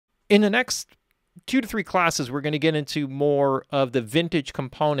In the next 2 to 3 classes, we're going to get into more of the vintage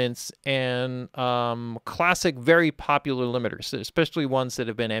components and classic, very popular limiters, especially ones that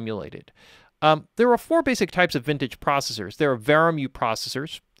have been emulated. There are 4 basic types of vintage processors. There are Veramute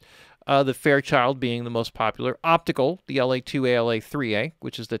processors, the Fairchild being the most popular, optical, the LA2A, LA3A,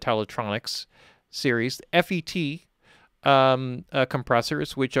 which is the Teletronics series, FET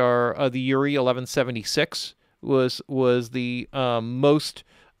compressors, which are the Uri 1176 was the most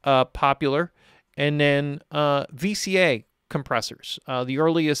popular, and then VCA compressors. The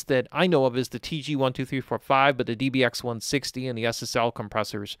earliest that I know of is the TG12345, but the DBX160 and the SSL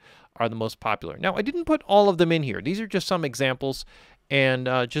compressors are the most popular. Now, I didn't put all of them in here. These are just some examples, and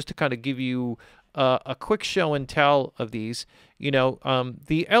just to kind of give you a quick show and tell of these, the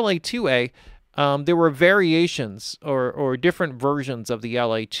LA2A, there were variations or different versions of the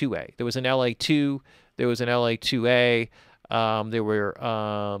LA2A. There was an LA2, there was an LA2A, there were,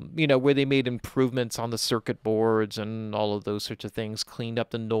 where they made improvements on the circuit boards and all of those sorts of things, cleaned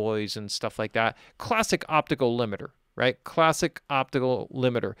up the noise and stuff like that. Classic optical limiter, right? Classic optical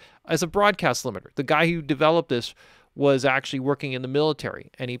limiter. As a broadcast limiter, the guy who developed this was actually working in the military,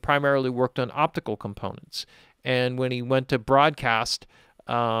 and he primarily worked on optical components. And when he went to broadcast,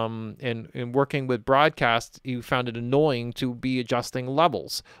 and working with broadcast, he found it annoying to be adjusting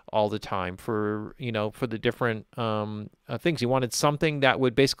levels all the time for the different things. He wanted something that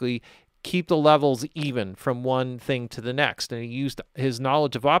would basically keep the levels even from one thing to the next, and he used his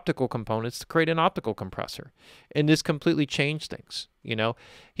knowledge of optical components to create an optical compressor, and this completely changed things.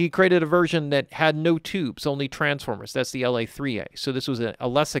 He created a version that had no tubes, only transformers. That's the LA3A. So this was a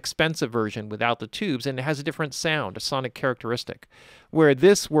less expensive version without the tubes, and it has a different sound, a sonic characteristic, where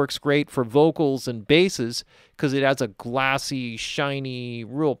this works great for vocals and basses because it has a glassy, shiny,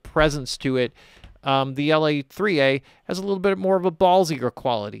 real presence to it. The LA3A has a little bit more of a ballsier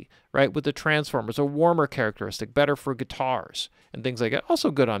quality, right, with the transformers, a warmer characteristic, better for guitars and things like that.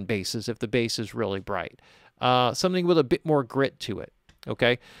 Also good on basses if the bass is really bright. Something with a bit more grit to it,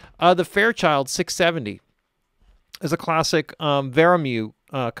 okay? The Fairchild 670 is a classic Veramute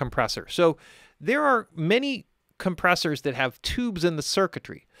compressor. So there are many compressors that have tubes in the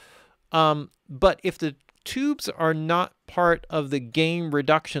circuitry, but if the tubes are not part of the gain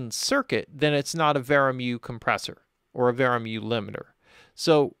reduction circuit, then it's not a Veramute compressor or a Veramute limiter.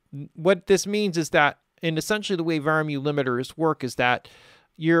 So what this means is that, and essentially the way Veramute limiters work is that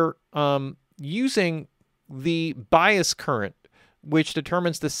you're using the bias current, which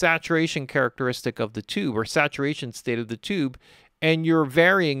determines the saturation characteristic of the tube or saturation state of the tube, and you're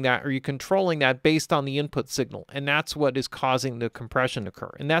varying that, or you're controlling that based on the input signal, and that's what is causing the compression to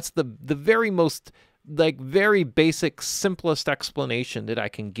occur. And that's the very most, very basic, simplest explanation that I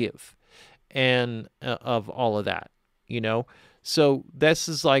can give, and of all of that, So this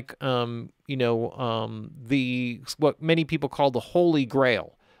is like, what many people call the holy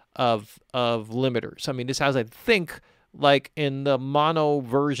grail of limiters. I mean, this has, I think, like in the mono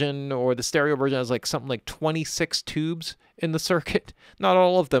version or the stereo version, has like something like 26 tubes in the circuit. Not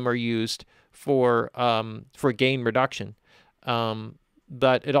all of them are used for gain reduction.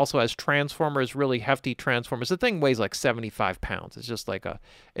 But it also has transformers, really hefty transformers. The thing weighs like 75 pounds. It's just like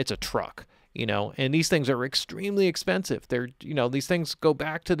it's a truck, and these things are extremely expensive. They're, these things go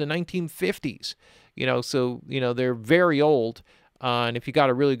back to the 1950s, so, they're very old. And if you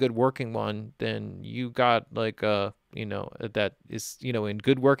got a really good working one, then you got like that is, in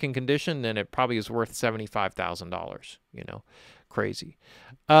good working condition, then it probably is worth $75,000, crazy.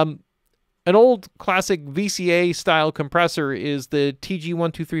 An old classic VCA style compressor is the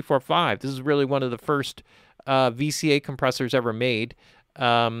TG12345. This is really one of the first VCA compressors ever made,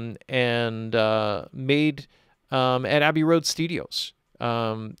 and made at Abbey Road Studios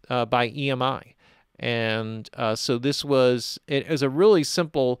by EMI. And so this was, it is a really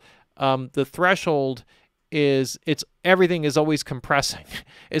simple, the threshold is, everything is always compressing.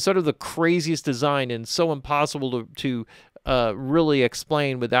 It's sort of the craziest design and so impossible to really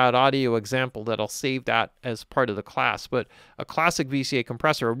explain without audio example that I'll save that as part of the class. But a classic VCA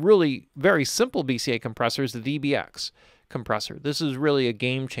compressor, a really very simple VCA compressor, is the DBX compressor. This is really a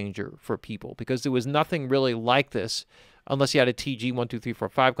game changer for people because there was nothing really like this unless you had a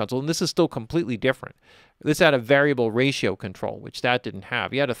TG12345 console, and this is still completely different. This had a variable ratio control, which that didn't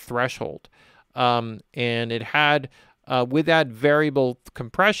have. You had a threshold, and it had, with that variable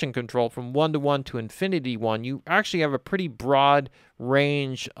compression control from 1 to 1 to infinity 1, you actually have a pretty broad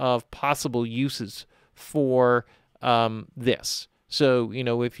range of possible uses for this. So,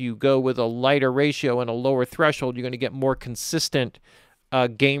 if you go with a lighter ratio and a lower threshold, you're going to get more consistent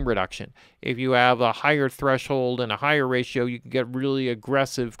gain reduction. If you have a higher threshold and a higher ratio, you can get really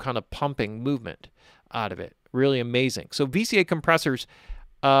aggressive kind of pumping movement out of it. Really amazing. So VCA compressors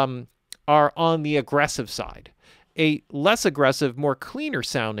are on the aggressive side. A less aggressive, more cleaner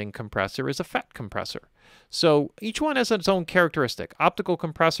sounding compressor is a FET compressor. So each one has its own characteristic. Optical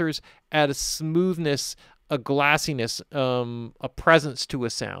compressors add a smoothness, a glassiness, a presence to a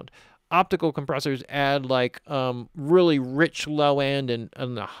sound. Optical compressors add like really rich low end and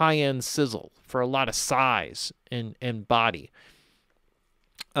a high end sizzle for a lot of size and body.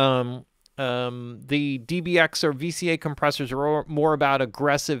 The DBX or VCA compressors are more about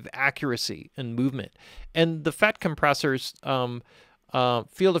aggressive accuracy and movement. And the FET compressors,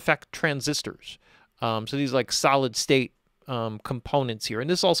 field effect transistors. So these are like solid state components here. And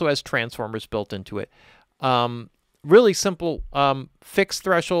this also has transformers built into it. Really simple fixed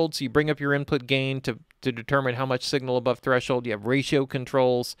thresholds. You bring up your input gain to determine how much signal above threshold. You have ratio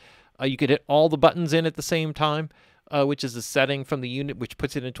controls. You could hit all the buttons in at the same time, which is a setting from the unit, which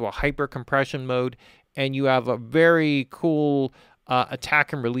puts it into a hyper compression mode. And you have a very cool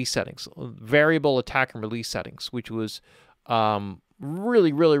attack and release settings, variable attack and release settings, which was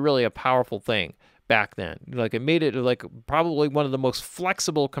really, really, really a powerful thing back then. Like it made it like probably one of the most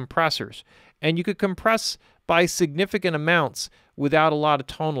flexible compressors. And you could compress by significant amounts without a lot of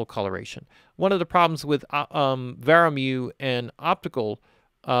tonal coloration. One of the problems with Veramu and optical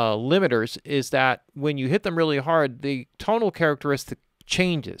limiters is that when you hit them really hard, the tonal characteristic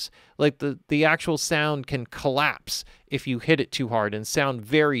changes. Like the actual sound can collapse if you hit it too hard and sound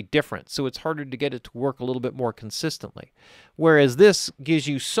very different. So it's harder to get it to work a little bit more consistently. Whereas this gives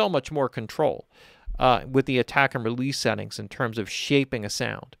you so much more control with the attack and release settings in terms of shaping a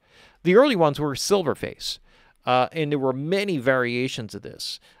sound. The early ones were Silverface, and there were many variations of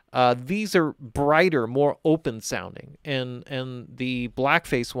this. These are brighter, more open sounding, and the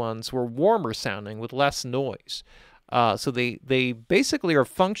blackface ones were warmer sounding with less noise. So they basically are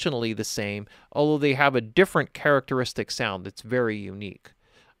functionally the same, although they have a different characteristic sound that's very unique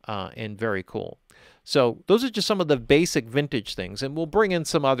and very cool. So those are just some of the basic vintage things, and we'll bring in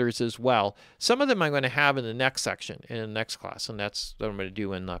some others as well. Some of them I'm going to have in the next section, in the next class, and that's what I'm going to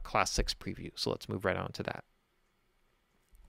do in Class 6 preview. So let's move right on to that.